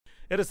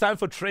It is time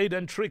for Trade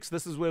and Tricks.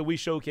 This is where we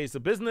showcase a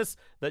business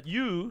that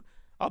you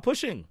are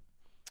pushing.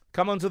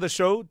 Come onto the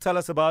show, tell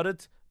us about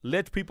it,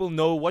 let people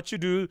know what you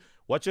do,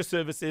 what your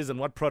service is,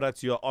 and what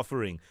products you are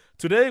offering.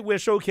 Today, we're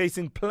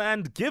showcasing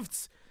Planned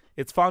Gifts.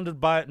 It's founded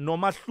by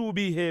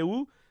Nomahlubi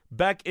Hewu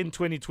back in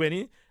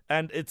 2020,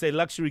 and it's a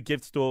luxury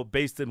gift store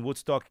based in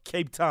Woodstock,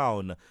 Cape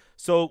Town.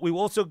 So we're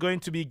also going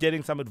to be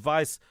getting some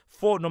advice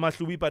for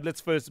Nomahlubi, but let's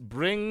first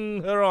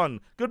bring her on.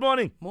 Good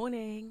morning.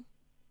 Morning.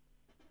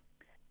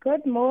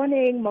 Good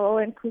morning, Mo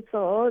and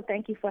Kuso.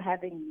 Thank you for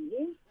having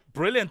me.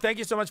 Brilliant. Thank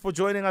you so much for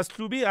joining us,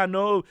 Hlubi. I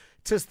know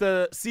it's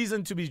the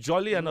season to be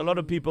jolly, and a lot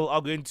of people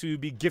are going to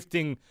be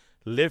gifting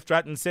left,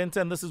 right, and center,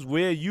 and this is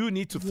where you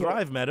need to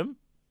thrive, madam.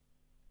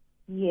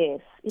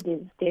 Yes, it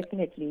is,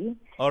 definitely.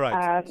 All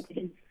right.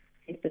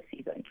 It's the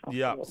season.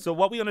 Yeah. So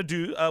what we're going to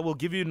do, we'll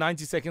give you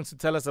 90 seconds to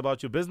tell us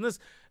about your business,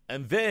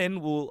 and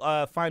then we'll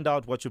find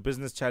out what your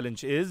business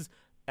challenge is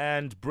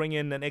and bring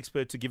in an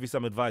expert to give you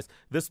some advice.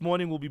 This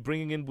morning, we'll be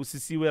bringing in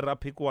Busisiwe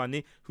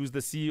Raphekwane, who's the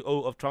CEO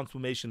of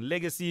Transformation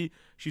Legacy.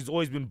 She's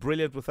always been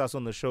brilliant with us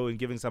on the show and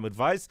giving some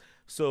advice.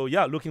 So,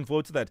 yeah, looking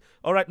forward to that.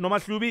 All right,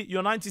 Nomahlubi,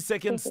 your 90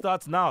 seconds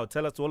starts now.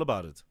 Tell us all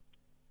about it.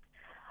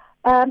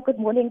 Good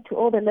morning to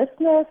all the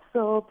listeners.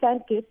 So,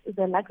 Planned Gifts is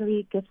a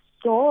luxury gift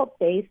store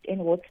based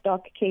in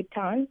Woodstock, Cape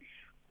Town.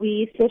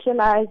 We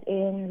specialize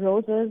in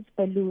roses,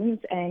 balloons,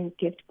 and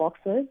gift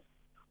boxes.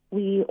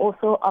 We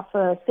also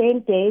offer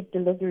same-day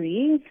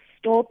delivery,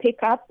 store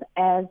pickup,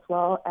 as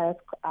well as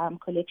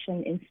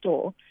collection in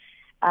store.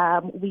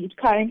 We're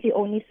currently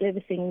only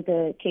servicing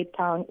the Cape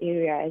Town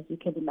area. As you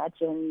can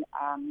imagine,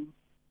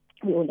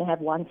 we only have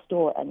one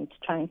store, and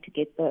trying to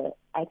get the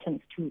items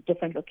to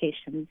different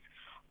locations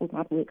would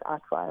not work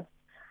out for us.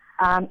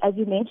 As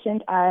you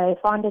mentioned, I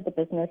founded the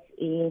business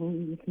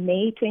in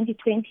May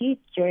 2020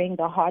 during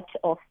the heart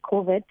of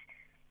COVID.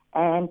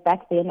 And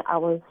back then, I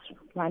was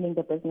running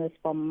the business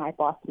from my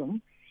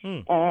bathroom.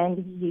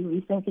 And we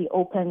recently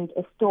opened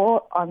a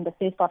store on the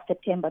 1st of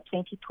September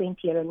 2020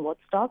 here in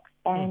Woodstock,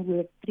 and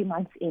we're 3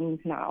 months in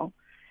now.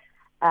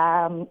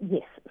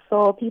 Yes,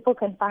 so people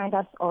can find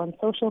us on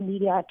social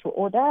media to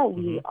order.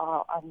 We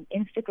are on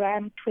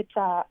Instagram,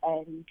 Twitter,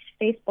 and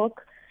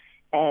Facebook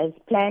as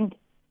planned_gifts,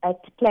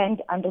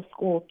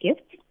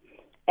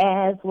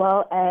 as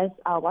well as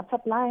our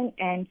WhatsApp line,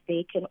 and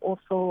they can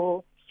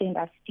also send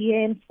us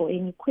DMs for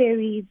any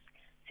queries,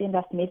 send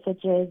us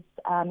messages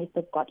if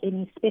they've got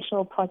any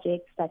special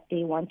projects that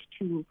they want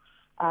to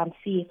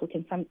see if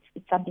it's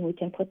something we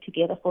can put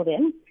together for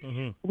them.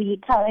 We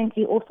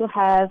currently also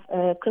have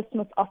a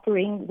Christmas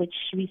offering which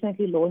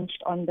recently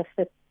launched on the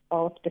 5th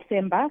of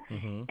December,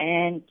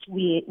 and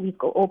we've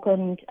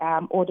opened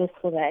orders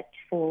for that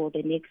for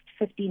the next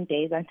 15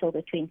 days until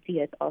the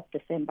 20th of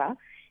December,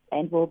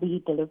 and we'll be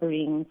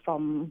delivering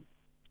from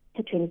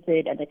the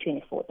 23rd and the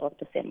 24th of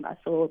December.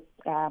 So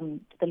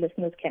the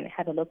listeners can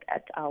have a look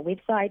at our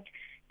website.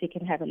 They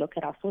can have a look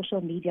at our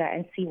social media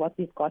and see what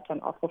we've got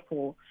on offer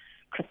for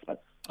Christmas.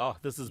 Oh,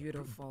 this is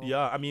beautiful.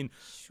 Yeah, I mean,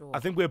 I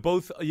think we're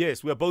both on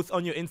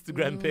your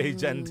Instagram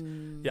page,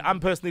 and I'm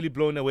personally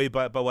blown away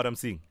by what I'm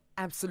seeing.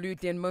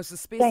 Absolutely, and most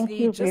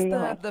especially just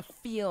the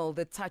feel,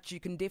 the touch. You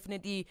can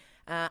definitely,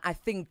 I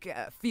think,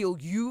 feel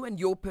you and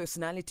your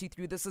personality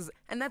through this,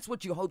 and that's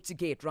what you hope to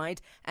get,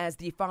 right, as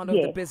the founder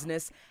of the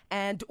business.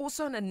 And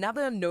also on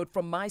another note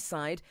from my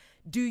side,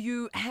 do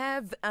you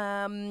have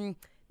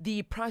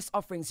the price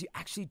offerings you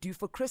actually do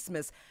for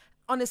Christmas?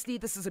 Honestly,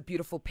 this is a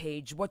beautiful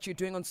page. What you're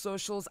doing on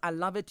socials, I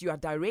love it. You are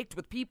direct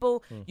with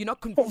people. You're not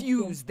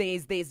confused.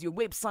 There's your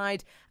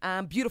website.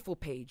 Beautiful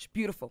page.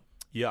 Beautiful.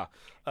 Yeah.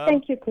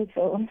 Thank you,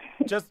 Kuso.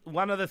 Just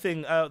one other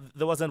thing.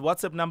 There was a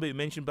WhatsApp number you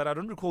mentioned, but I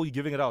don't recall you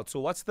giving it out.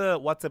 So what's the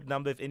WhatsApp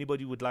number if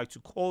anybody would like to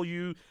call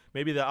you?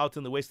 Maybe they're out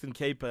in the Western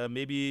Cape.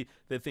 Maybe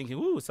they're thinking,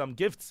 ooh, some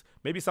gifts.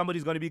 Maybe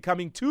somebody's going to be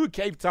coming to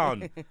Cape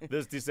Town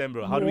this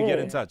December. How do we get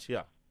in touch?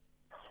 Yeah.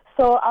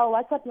 So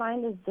our WhatsApp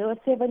line is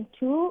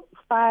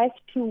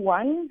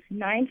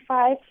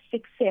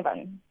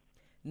 072-521-9567.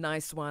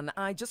 Nice one.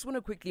 I just want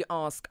to quickly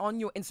ask, on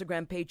your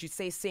Instagram page, you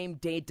say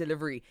same-day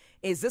delivery.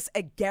 Is this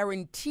a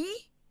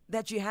guarantee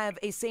that you have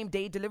a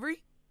same-day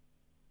delivery?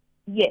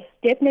 Yes,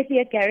 definitely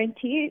a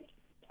guarantee.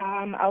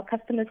 Our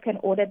customers can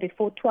order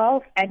before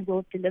 12 and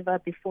we'll deliver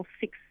before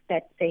 6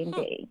 that same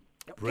day.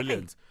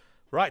 Brilliant.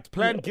 Right,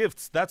 Planned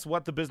Gifts, that's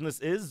what the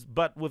business is.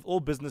 But with all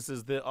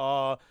businesses, there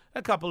are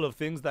a couple of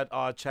things that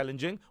are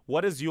challenging.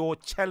 What is your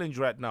challenge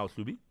right now,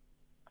 Hlubi?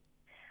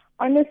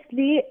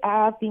 Honestly,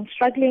 I've been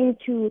struggling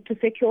to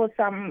secure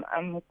some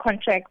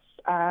contracts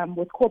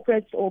with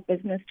corporates or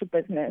business to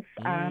business.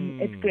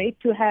 It's great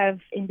to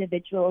have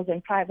individuals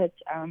and private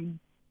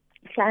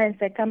clients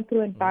that come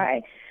through and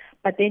buy,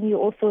 but then you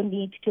also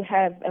need to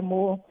have a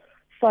more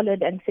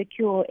solid and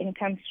secure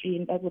income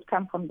stream that would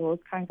come from those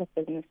kinds of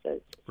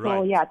businesses. Right.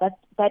 So yeah,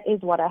 that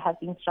is what I have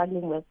been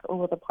struggling with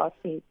over the past,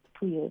 say,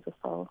 2 years or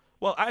so.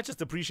 Well, I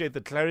just appreciate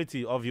the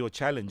clarity of your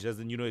challenge, as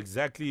in you know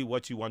exactly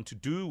what you want to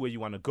do, where you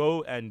want to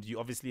go, and you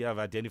obviously have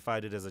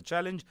identified it as a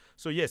challenge.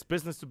 So yes,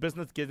 business to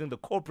business, getting the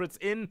corporates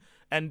in,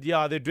 and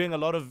yeah, they're doing a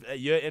lot of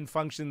year-end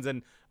functions,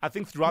 and I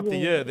think throughout the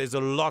year there's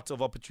a lot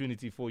of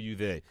opportunity for you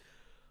there.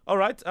 All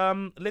right,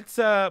 let's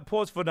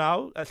pause for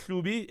now.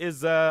 Hlubi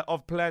is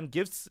of Planned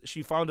Gifts.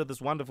 She founded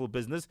this wonderful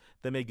business.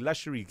 They make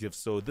luxury gifts.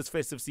 So this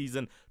festive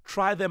season,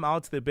 try them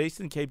out. They're based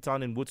in Cape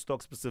Town, in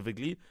Woodstock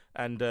specifically.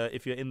 And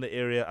if you're in the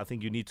area, I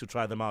think you need to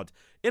try them out.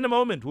 In a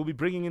moment, we'll be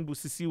bringing in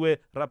Busisiwe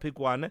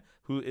Raphekwane,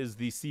 who is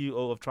the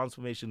CEO of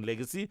Transformation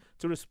Legacy,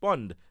 to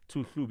respond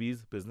to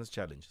Hlubi's business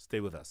challenge.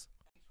 Stay with us.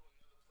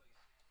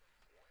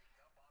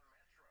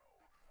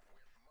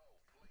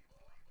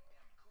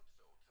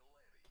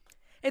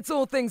 It's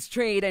all things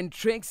trade and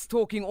tricks,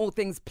 talking all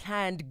things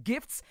Planned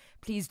Gifts.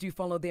 Please do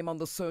follow them on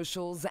the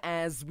socials,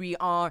 as we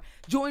are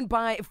joined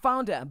by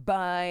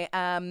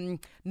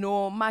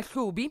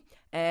Nomahlubi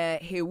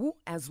Hewu,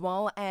 as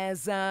well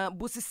as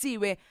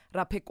Busisiwe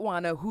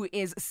Raphekwane, who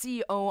is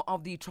CEO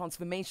of the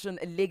Transformation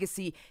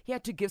Legacy, here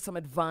to give some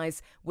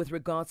advice with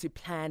regards to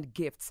Planned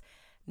Gifts.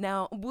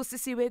 Now,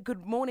 Busisiwe,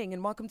 good morning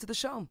and welcome to the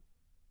show.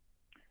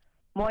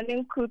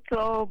 Morning,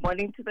 Kuto.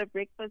 Morning to the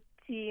breakfast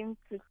team,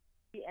 to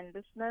and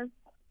listeners.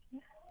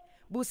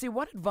 Busi,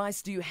 what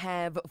advice do you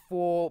have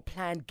for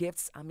Planned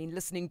Gifts? I mean,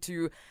 listening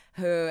to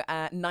her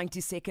 90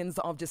 seconds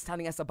of just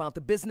telling us about the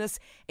business,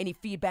 any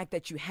feedback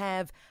that you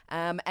have,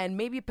 and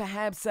maybe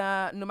perhaps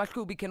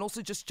Nomahlubi can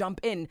also just jump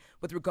in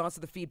with regards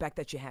to the feedback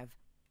that you have.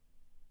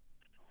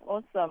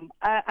 Awesome.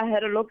 I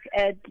had a look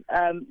at,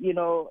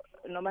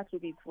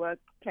 Nomahlubi's work,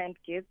 Planned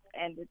Gifts,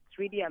 and it's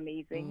really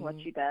amazing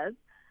what she does.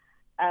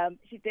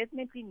 She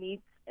definitely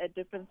needs a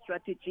different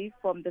strategy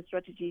from the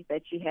strategies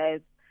that she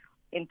has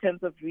in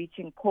terms of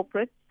reaching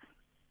corporates.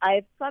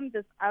 I've summed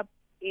this up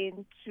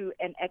into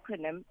an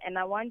acronym, and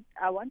I want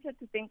her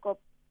to think of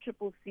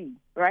triple C,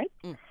 right?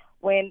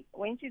 When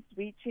she's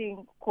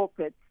reaching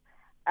corporates,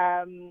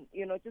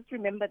 just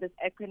remember this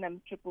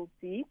acronym triple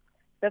C.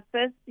 The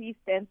first C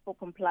stands for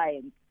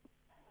compliance,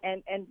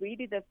 and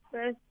really the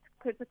first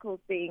critical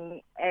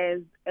thing as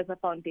a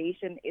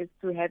foundation is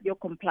to have your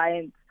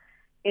compliance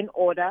in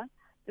order.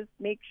 Just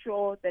make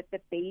sure that the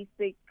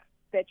basic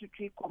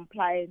statutory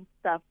compliance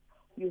stuff,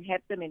 you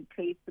have them in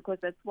place, because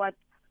that's what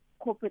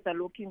corporates are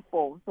looking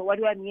for. So what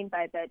do I mean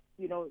by that?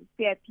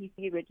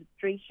 CIPC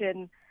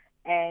registration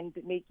and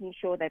making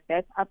sure that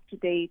that's up to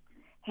date,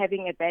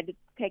 having a valid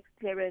tax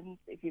clearance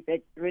if you've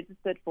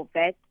registered for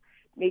VAT,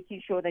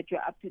 making sure that you're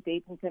up to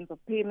date in terms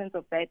of payments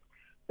of VAT.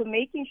 So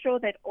making sure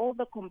that all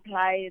the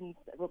compliance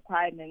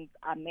requirements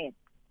are met.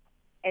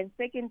 And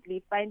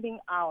secondly, finding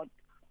out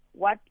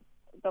what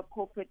the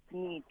corporates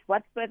need,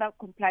 what further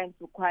compliance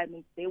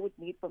requirements they would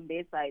need from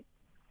their side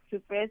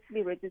to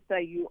firstly register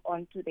you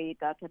onto their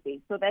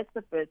database. So that's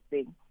the first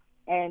thing.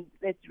 And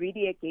that's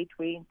really a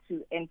gateway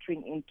into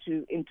entering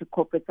into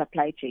corporate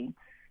supply chain.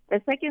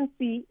 The second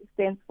C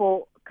stands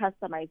for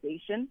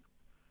customization,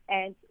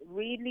 and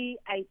really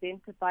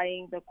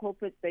identifying the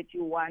corporates that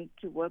you want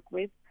to work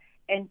with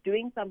and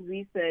doing some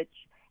research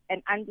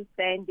and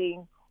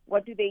understanding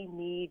what do they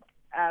need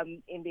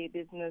in their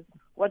business,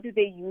 what do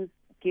they use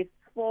gifts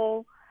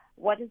for,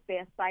 what is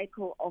their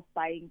cycle of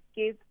buying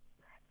gifts,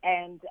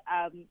 and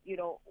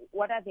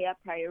what are their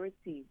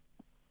priorities,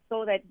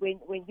 so that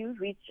when you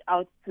reach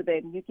out to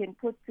them, you can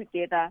put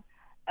together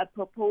a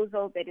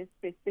proposal that is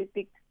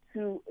specific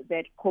to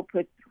that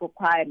corporate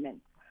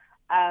requirement.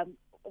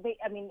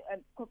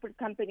 Corporate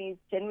companies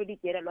generally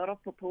get a lot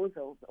of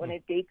proposals on a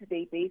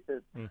day-to-day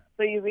basis.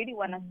 So you really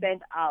want to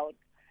stand out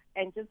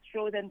and just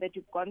show them that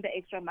you've gone the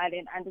extra mile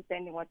in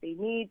understanding what they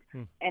need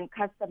and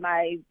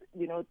customize,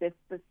 the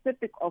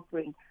specific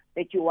offering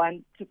that you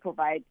want to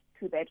provide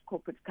to that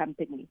corporate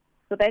company.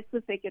 So that's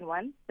the second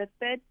one. The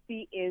third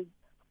C is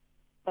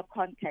the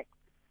contact.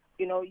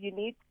 You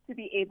need to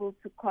be able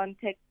to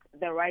contact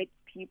the right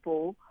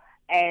people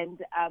and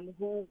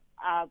who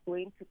are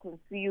going to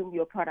consume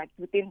your product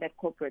within that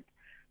corporate.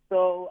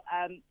 So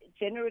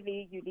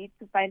generally, you need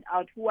to find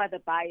out who are the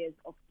buyers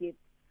of gifts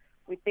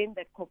within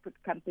that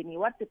corporate company.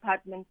 What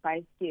department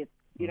buys gifts?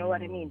 You know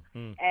what I mean?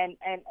 And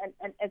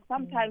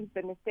sometimes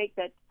the mistake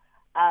that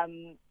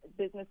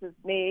businesses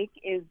make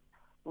is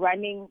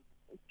running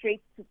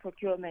straight to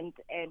procurement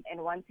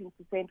and wanting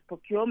to send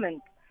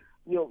procurement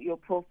your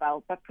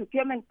profile. But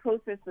procurement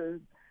processes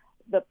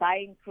the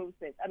buying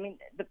process.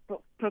 The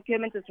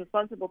procurement is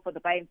responsible for the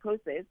buying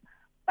process,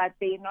 but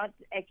they're not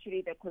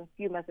actually the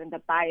consumers and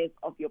the buyers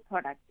of your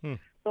product.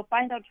 So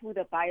find out who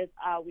the buyers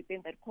are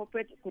within that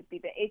corporate. It could be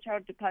the HR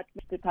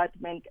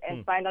department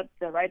and find out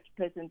the right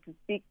person to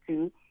speak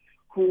to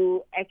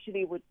who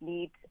actually would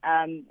need,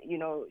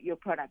 your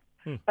product.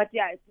 But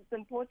yeah, it's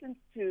important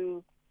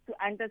to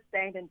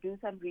understand and do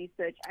some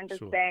research,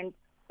 understand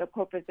the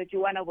corporates that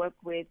you want to work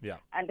with,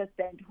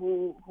 understand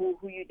who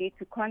you need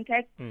to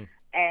contact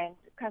and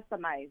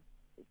customize.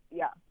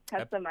 Yeah.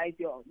 customize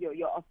your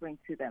offering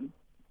to them.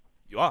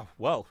 Yeah,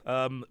 well,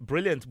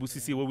 brilliant,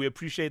 Busisiwe. Well, we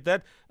appreciate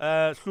that.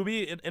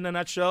 Hlubi, in a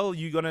nutshell,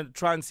 you're going to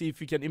try and see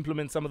if you can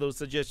implement some of those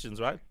suggestions,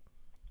 right?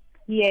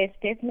 Yes,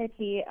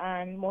 definitely.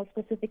 More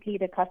specifically,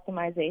 the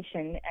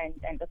customization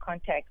and the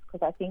context,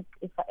 because I think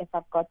if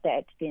I've got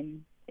that,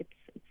 then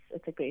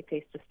it's a great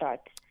place to start.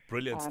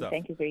 Brilliant stuff.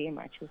 Thank you very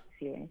much,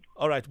 Busisiwe.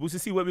 All right,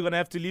 Busisiwe, we're going to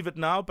have to leave it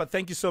now, but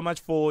thank you so much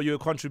for your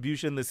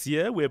contribution this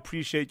year. We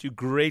appreciate you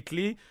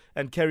greatly,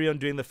 and carry on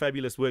doing the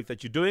fabulous work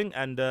that you're doing,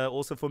 and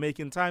also for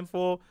making time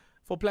for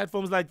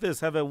platforms like this.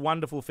 Have a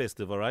wonderful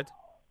festive, all right?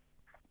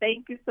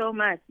 Thank you so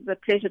much. It's a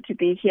pleasure to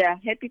be here.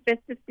 Happy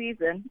festive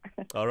season.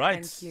 All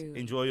right. Thank you.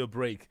 Enjoy your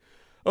break.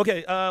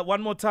 Okay,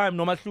 one more time,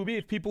 Nomahlubi,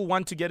 if people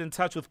want to get in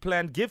touch with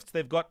Planned Gifts,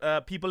 they've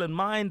got people in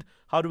mind,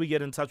 how do we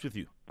get in touch with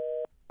you?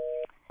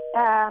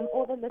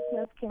 All the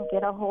listeners can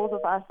get a hold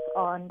of us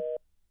on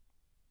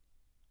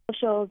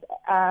socials,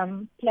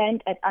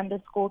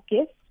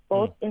 planned@_gifts,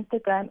 both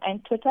Instagram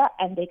and Twitter,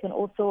 and they can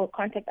also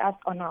contact us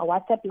on our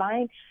WhatsApp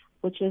line,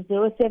 which is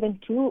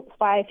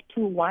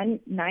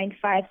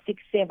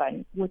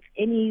 072-521-9567, with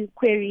any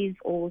queries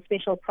or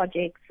special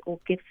projects or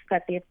gifts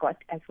that they've got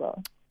as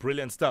well.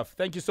 Brilliant stuff.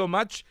 Thank you so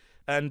much,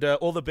 and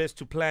all the best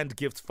to Planned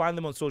Gifts. Find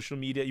them on social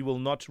media. You will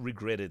not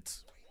regret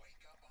it.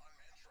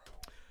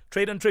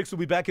 Trade and Tricks will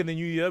be back in the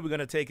new year. We're going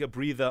to take a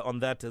breather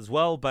on that as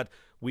well, but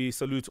we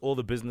salute all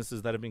the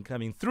businesses that have been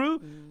coming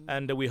through,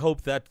 and we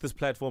hope that this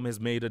platform has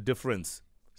made a difference.